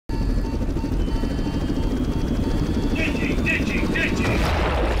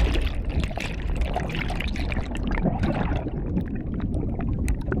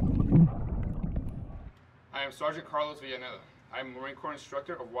Sergeant Carlos Villanella. I am a Marine Corps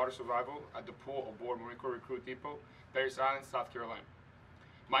instructor of water survival at the pool aboard Marine Corps Recruit Depot, Parris Island, South Carolina.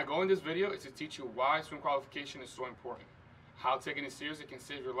 My goal in this video is to teach you why swim qualification is so important, how taking it seriously can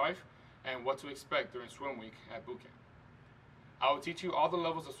save your life, and what to expect during swim week at boot camp. I will teach you all the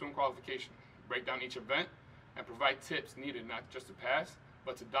levels of swim qualification, break down each event, and provide tips needed not just to pass,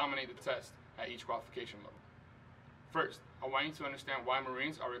 but to dominate the test at each qualification level. First, I want you to understand why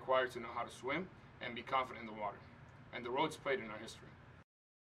Marines are required to know how to swim and be confident in the water, and the role it's played in our history.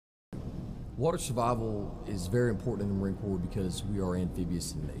 Water survival is very important in the Marine Corps because we are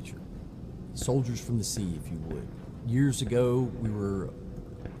amphibious in nature. Soldiers from the sea, if you would. Years ago, we were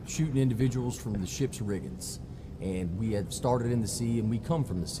shooting individuals from the ship's riggings, and we had started in the sea and we come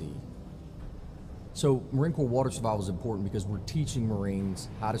from the sea. So Marine Corps water survival is important because we're teaching Marines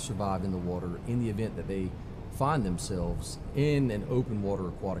how to survive in the water in the event that they find themselves in an open water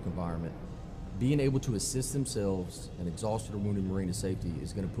aquatic environment. Being able to assist themselves, an exhausted or wounded Marine, to safety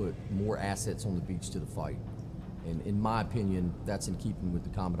is going to put more assets on the beach to the fight. And in my opinion, that's in keeping with the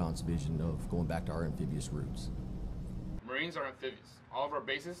Commandant's vision of going back to our amphibious roots. Marines are amphibious. All of our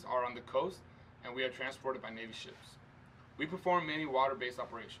bases are on the coast, and we are transported by Navy ships. We perform many water-based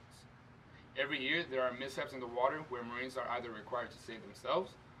operations. Every year, there are mishaps in the water where Marines are either required to save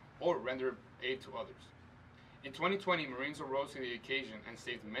themselves or render aid to others. In 2020, Marines arose to the occasion and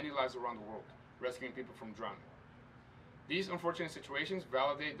saved many lives around the world, rescuing people from drowning. These unfortunate situations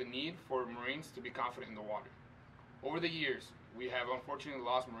validate the need for Marines to be confident in the water. Over the years, we have unfortunately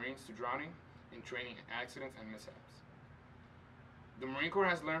lost Marines to drowning in training accidents and mishaps. The Marine Corps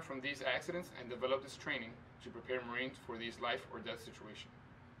has learned from these accidents and developed this training to prepare Marines for these life or death situations.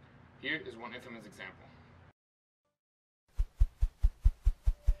 Here is one infamous example.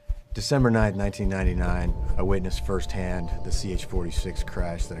 December 9, 1999, I witnessed firsthand the CH-46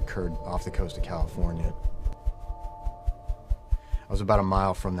 crash that occurred off the coast of California. I was about a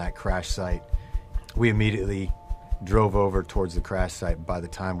mile from that crash site. We immediately drove over towards the crash site. By the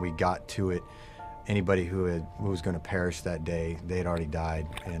time we got to it, anybody who was going to perish that day, they had already died,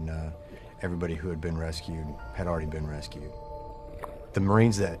 and everybody who had been rescued had already been rescued. The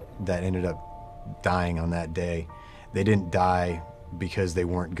Marines that ended up dying on that day, they didn't die because they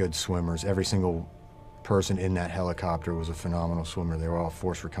weren't good swimmers. Every single person in that helicopter was a phenomenal swimmer. They were all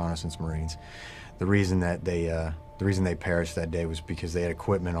Force Reconnaissance Marines. The reason they perished that day was because they had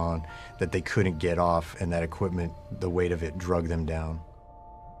equipment on that they couldn't get off, and that equipment, the weight of it, drug them down.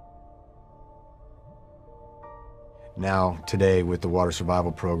 Now, today, with the water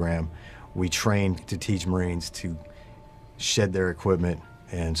survival program, we train to teach Marines to shed their equipment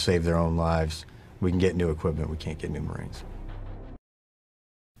and save their own lives. We can get new equipment, we can't get new Marines.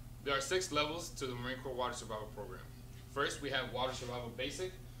 There are 6 levels to the Marine Corps Water Survival Program. First, we have Water Survival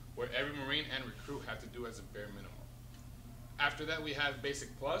Basic, where every Marine and recruit have to do as a bare minimum. After that, we have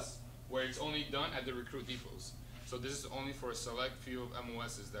Basic Plus, where it's only done at the recruit depots. So this is only for a select few of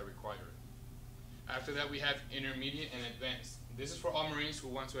MOSs that require it. After that, we have Intermediate and Advanced. This is for all Marines who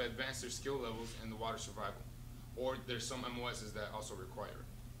want to advance their skill levels in the water survival, or there's some MOSs that also require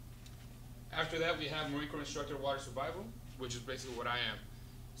it. After that, we have Marine Corps Instructor Water Survival, which is basically what I am.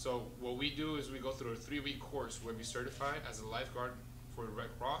 So what we do is we go through a 3-week course where we certify as a lifeguard for the Red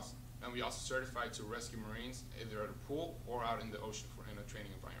Cross, and we also certify to rescue Marines either at a pool or out in the ocean in a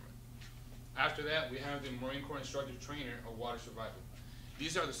training environment. After that, we have the Marine Corps Instructor Trainer of Water Survival.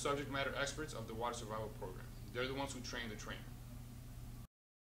 These are the subject matter experts of the water survival program. They're the ones who train the trainer.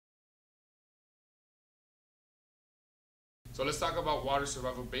 So let's talk about Water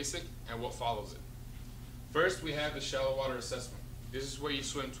Survival Basic and what follows it. First, we have the shallow water assessment. This is where you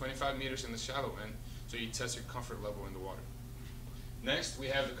swim 25 meters in the shallow end, so you test your comfort level in the water. Next, we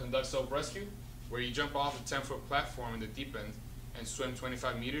have the Conduct Self-Rescue, where you jump off a 10-foot platform in the deep end and swim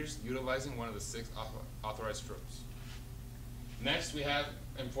 25 meters utilizing one of the 6 authorized strokes. Next, we have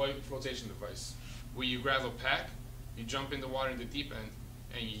Employ Flotation Device, where you grab a pack, you jump in the water in the deep end,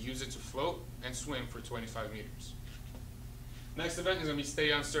 and you use it to float and swim for 25 meters. Next event is going to be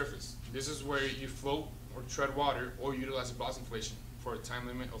Stay on Surface. This is where you float or tread water or utilize a box inflation for a time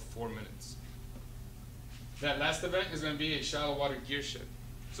limit of 4 minutes. That last event is going to be a shallow water gear shed.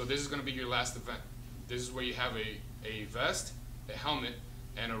 So this is going to be your last event. This is where you have a vest, a helmet,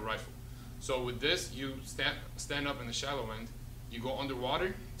 and a rifle. So with this, you stand up in the shallow end, you go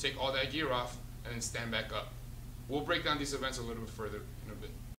underwater, take all that gear off, and then stand back up. We'll break down these events a little bit further in a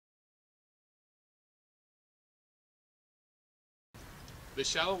bit. The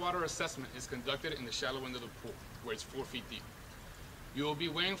shallow water assessment is conducted in the shallow end of the pool, where it's 4 feet deep. You will be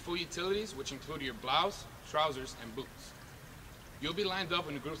wearing full utilities, which include your blouse, trousers, and boots. You'll be lined up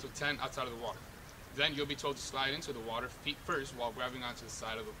in groups of 10 outside of the water. Then you'll be told to slide into the water feet first while grabbing onto the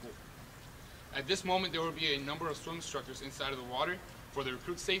side of the pool. At this moment, there will be a number of swim instructors inside of the water for the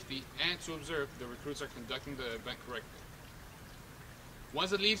recruit's safety and to observe the recruits are conducting the event correctly.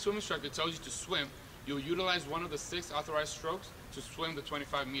 Once the lead swim instructor tells you to swim, you'll utilize one of the 6 authorized strokes to swim the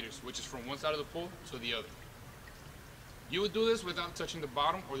 25 meters, which is from one side of the pool to the other. You will do this without touching the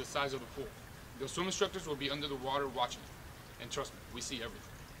bottom or the sides of the pool. The swim instructors will be under the water watching you. And trust me, we see everything.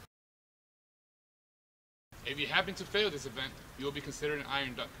 If you happen to fail this event, you will be considered an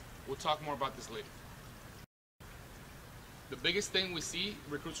iron duck. We'll talk more about this later. The biggest thing we see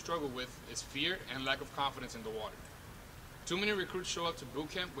recruits struggle with is fear and lack of confidence in the water. Too many recruits show up to boot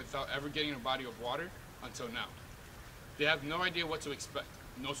camp without ever getting a body of water until now. They have no idea what to expect,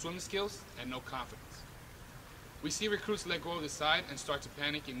 no swimming skills, and no confidence. We see recruits let go of the side and start to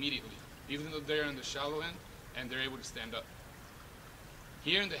panic immediately, even though they're on the shallow end and they're able to stand up.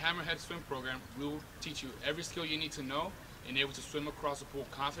 Here in the Hammerhead Swim program, we will teach you every skill you need to know and able to swim across the pool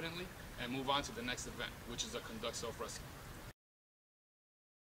confidently and move on to the next event, which is a conduct self-rescue.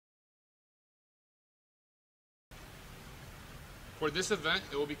 For this event,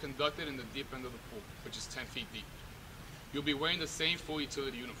 it will be conducted in the deep end of the pool, which is 10 feet deep. You'll be wearing the same full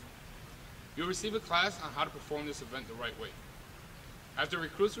utility uniform. You'll receive a class on how to perform this event the right way. After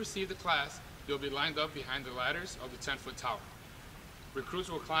recruits receive the class, they'll be lined up behind the ladders of the 10-foot tower. Recruits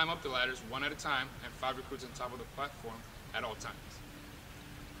will climb up the ladders one at a time and 5 recruits on top of the platform at all times.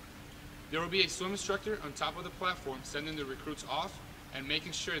 There will be a swim instructor on top of the platform sending the recruits off and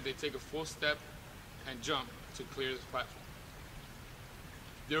making sure they take a full step and jump to clear the platform.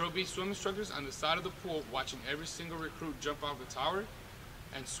 There will be swim instructors on the side of the pool watching every single recruit jump off the tower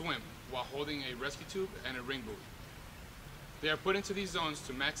and swim while holding a rescue tube and a ring buoy. They are put into these zones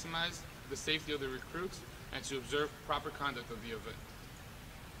to maximize the safety of the recruits and to observe proper conduct of the event.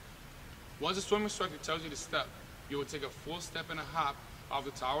 Once the swim instructor tells you to step, you will take a full step and a hop off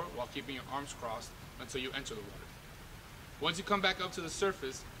the tower while keeping your arms crossed until you enter the water. Once you come back up to the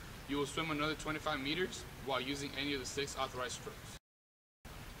surface, you will swim another 25 meters while using any of the 6 authorized strokes.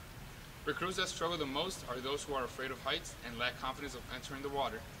 Recruits that struggle the most are those who are afraid of heights and lack confidence of entering the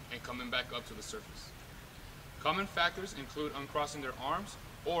water and coming back up to the surface. Common factors include uncrossing their arms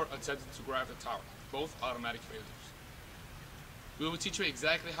or attempting to grab the tower, both automatic failures. We will teach you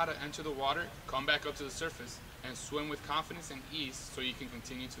exactly how to enter the water, come back up to the surface, and swim with confidence and ease so you can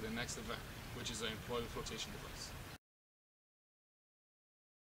continue to the next event, which is an employed flotation device.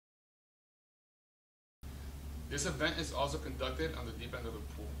 This event is also conducted on the deep end of the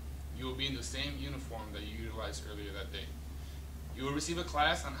pool. You will be in the same uniform that you utilized earlier that day. You will receive a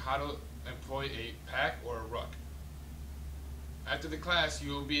class on how to employ a pack or a ruck. After the class,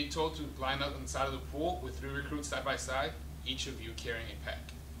 you will be told to line up on the side of the pool with 3 recruits side by side, each of you carrying a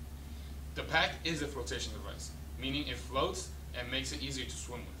pack. The pack is a flotation device, meaning it floats and makes it easier to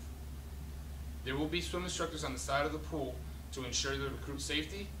swim with. There will be swim instructors on the side of the pool to ensure the recruit's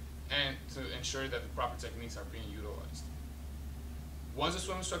safety and to ensure that the proper techniques are being utilized. Once the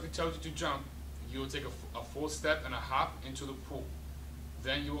swim instructor tells you to jump, you will take a full step and a hop into the pool.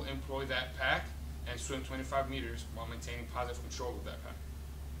 Then you will employ that pack and swim 25 meters while maintaining positive control of that pack.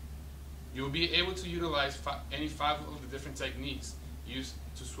 You will be able to utilize any 5 of the different techniques used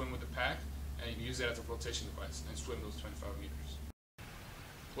to swim with the pack and use it as a flotation device and swim those 25 meters.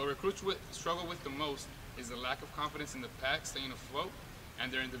 What recruits struggle with the most is the lack of confidence in the pack staying afloat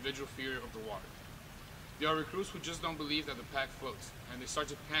and their individual fear of the water. There are recruits who just don't believe that the pack floats, and they start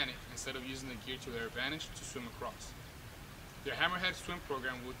to panic instead of using the gear to their advantage to swim across. Their Hammerhead Swim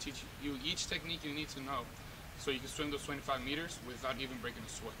program will teach you each technique you need to know so you can swim those 25 meters without even breaking a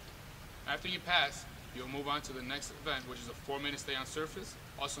sweat. After you pass, you'll move on to the next event, which is a 4-minute stay on surface,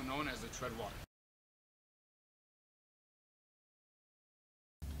 also known as the tread water.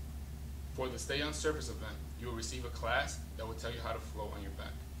 For the stay on surface event, you will receive a class that will tell you how to float on your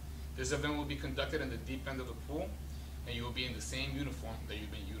back. This event will be conducted in the deep end of the pool, and you will be in the same uniform that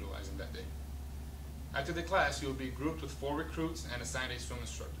you've been utilizing that day. After the class, you will be grouped with 4 recruits and assigned a swim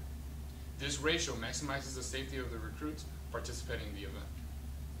instructor. This ratio maximizes the safety of the recruits participating in the event.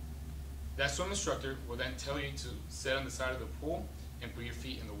 That swim instructor will then tell you to sit on the side of the pool and put your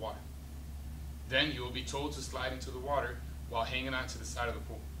feet in the water. Then you will be told to slide into the water while hanging on to the side of the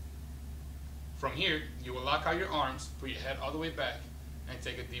pool. From here, you will lock out your arms, put your head all the way back, and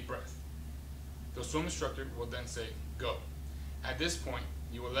take a deep breath. The swim instructor will then say, go. At this point,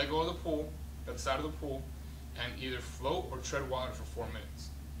 you will let go of the pool, at the side of the pool, and either float or tread water for 4 minutes.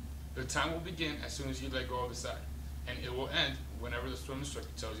 The time will begin as soon as you let go of the side, and it will end whenever the swim instructor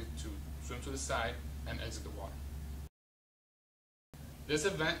tells you to swim to the side and exit the water. This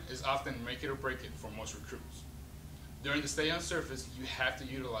event is often make it or break it for most recruits. During the stay on surface, you have to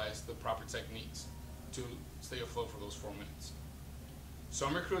utilize the proper techniques to stay afloat for those 4 minutes.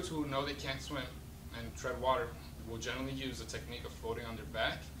 Some recruits who know they can't swim and tread water will generally use the technique of floating on their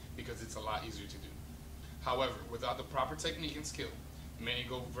back because it's a lot easier to do. However, without the proper technique and skill, many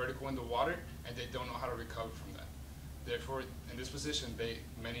go vertical in the water and they don't know how to recover from that. Therefore, in this position,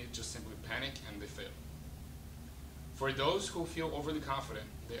 many just simply panic and they fail. For those who feel overly confident,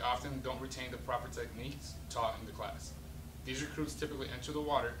 they often don't retain the proper techniques taught in the class. These recruits typically enter the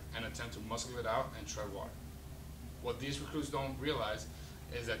water and attempt to muscle it out and tread water. What these recruits don't realize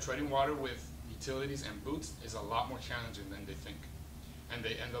is that treading water with utilities and boots is a lot more challenging than they think, and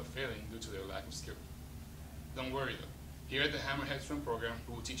they end up failing due to their lack of skill. Don't worry though. Here at the Hammerhead Swim Program,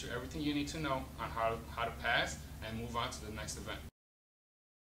 we will teach you everything you need to know on how to pass and move on to the next event.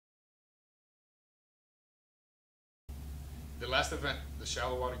 The last event, the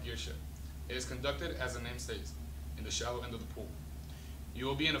shallow water gear shed. It is conducted, as the name states, in the shallow end of the pool. You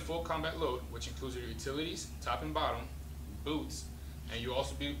will be in a full combat load, which includes your utilities, top and bottom, boots, and you'll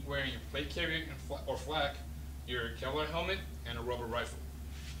also be wearing your plate carrier or flak, your Kevlar helmet, and a rubber rifle.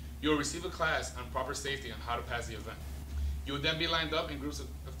 You will receive a class on proper safety on how to pass the event. You will then be lined up in groups of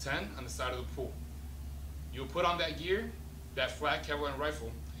 10 on the side of the pool. You will put on that gear, that flak, Kevlar, and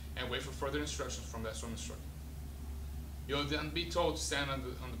rifle, and wait for further instructions from that swim instructor. You will then be told to stand on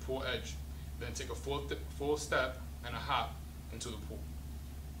the pool edge, then take a full step and a hop into the pool.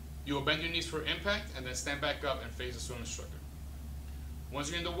 You will bend your knees for impact and then stand back up and face the swim instructor. Once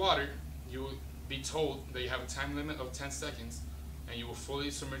you're in the water, you will be told that you have a time limit of 10 seconds and you will fully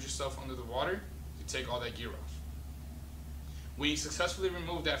submerge yourself under the water to take all that gear off. When you successfully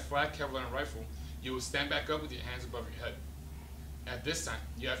remove that flak, Kevlar, and rifle, you will stand back up with your hands above your head. At this time,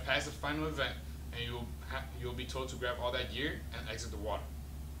 you have passed the final event and you will be told to grab all that gear and exit the water.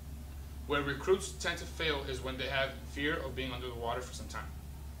 Where recruits tend to fail is when they have fear of being under the water for some time,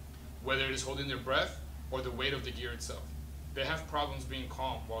 whether it is holding their breath or the weight of the gear itself. They have problems being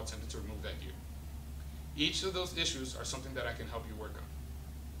calm while attempting to remove that gear. Each of those issues are something that I can help you work on.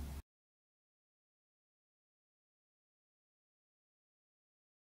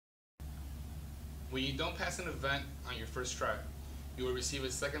 When you don't pass an event on your first try, you will receive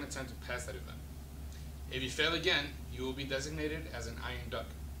a second attempt to pass that event. If you fail again, you will be designated as an iron duck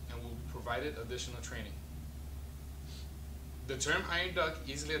and will be provided additional training. The term iron duck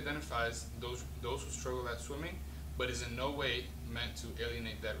easily identifies those who struggle at swimming, but is in no way meant to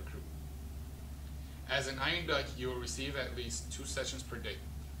alienate that recruit. As an iron duck, you will receive at least 2 sessions per day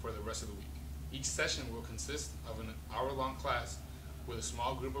for the rest of the week. Each session will consist of an hour-long class with a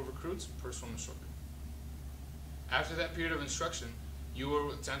small group of recruits per swim instructor. After that period of instruction, you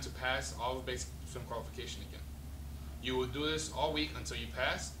will attempt to pass all of basic swim qualification again. You will do this all week until you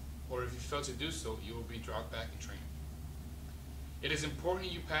pass, or if you fail to do so, you will be dropped back in training. It is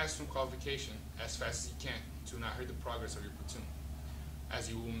important you pass swim qualification as fast as you can to not hurt the progress of your platoon, as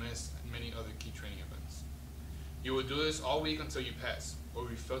you will miss many other key training events. You will do this all week until you pass, or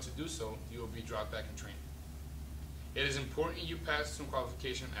if you fail to do so, you will be dropped back in training. It is important you pass swim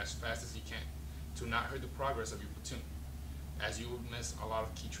qualification as fast as you can to not hurt the progress of your platoon, as you will miss a lot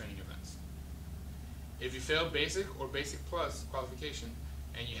of key training events. If you fail basic or basic plus qualification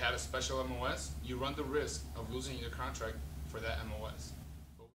and you had a special MOS, you run the risk of losing your contract for that MOS.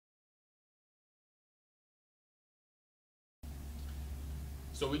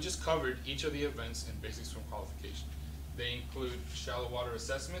 So we just covered each of the events in basic swim qualification. They include shallow water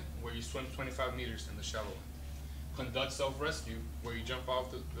assessment, where you swim 25 meters in the shallow end. Conduct self-rescue, where you jump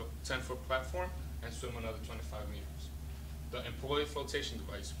off the 10-foot platform and swim another 25 meters. The employee flotation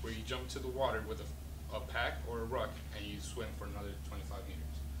device, where you jump to the water with a pack or a ruck and you swim for another 25 meters.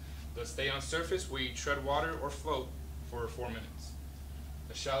 The stay on surface, where you tread water or float for 4 minutes.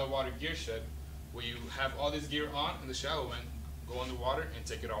 The shallow water gear shed, where you have all this gear on in the shallow end, go in the water and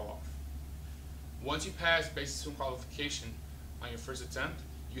take it all off. Once you pass basic swim qualification on your first attempt,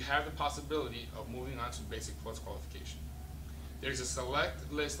 you have the possibility of moving on to basic plus qualification. There's a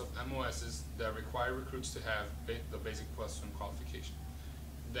select list of MOSs that require recruits to have the basic plus swim qualification.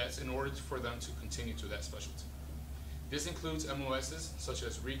 That's in order for them to continue to that specialty. This includes MOSs such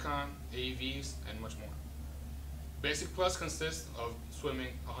as Recon, AEVs, and much more. Basic plus consists of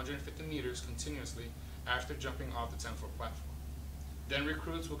swimming 150 meters continuously after jumping off the 10-foot platform. Then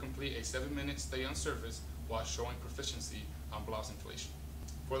recruits will complete a 7-minute stay on surface while showing proficiency on blouse inflation.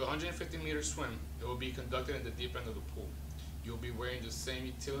 For the 150-meter swim, it will be conducted in the deep end of the pool. You will be wearing the same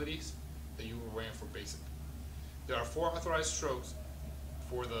utilities that you were wearing for basic. There are 4 authorized strokes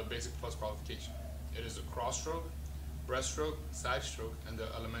for the basic plus qualification. It is a cross stroke, breaststroke, side stroke, and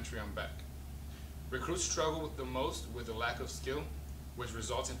the elementary on back. Recruits struggle the most with the lack of skill, which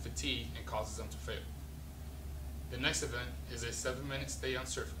results in fatigue and causes them to fail. The next event is a 7-minute stay on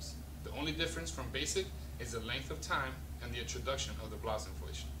surface. The only difference from basic is the length of time and the introduction of the blouse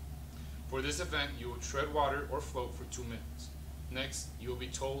inflation. For this event, you will tread water or float for 2 minutes. Next, you will be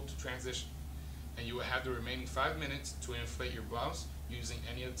told to transition, and you will have the remaining 5 minutes to inflate your blouse using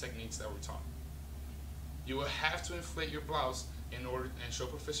any of the techniques that were taught. You will have to inflate your blouse in order and show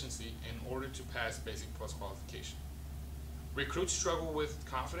proficiency in order to pass Basic Plus qualification. Recruits struggle with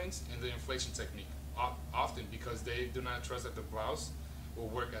confidence in the inflation technique, often because they do not trust that the blouse will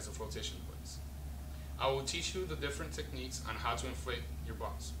work as a flotation device. I will teach you the different techniques on how to inflate your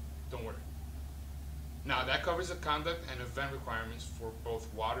blouse. Don't worry. Now that covers the conduct and event requirements for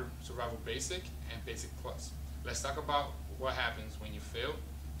both Water Survival Basic and Basic Plus. Let's talk about what happens when you fail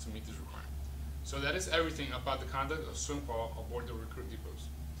to meet this requirement. So that is everything about the conduct of swim qual aboard the recruit depots.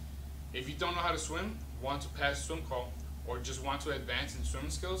 If you don't know how to swim, want to pass swim qual, or just want to advance in swimming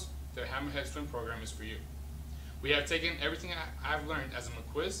skills, the Hammerhead Swim program is for you. We have taken everything I've learned as a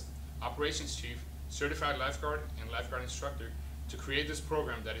MCIWS, operations chief, certified lifeguard, and lifeguard instructor to create this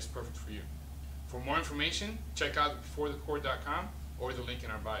program that is perfect for you. For more information, check out beforethecorps.com or the link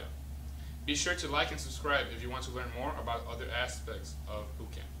in our bio. Be sure to like and subscribe if you want to learn more about other aspects of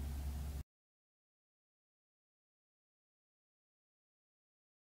bootcamp.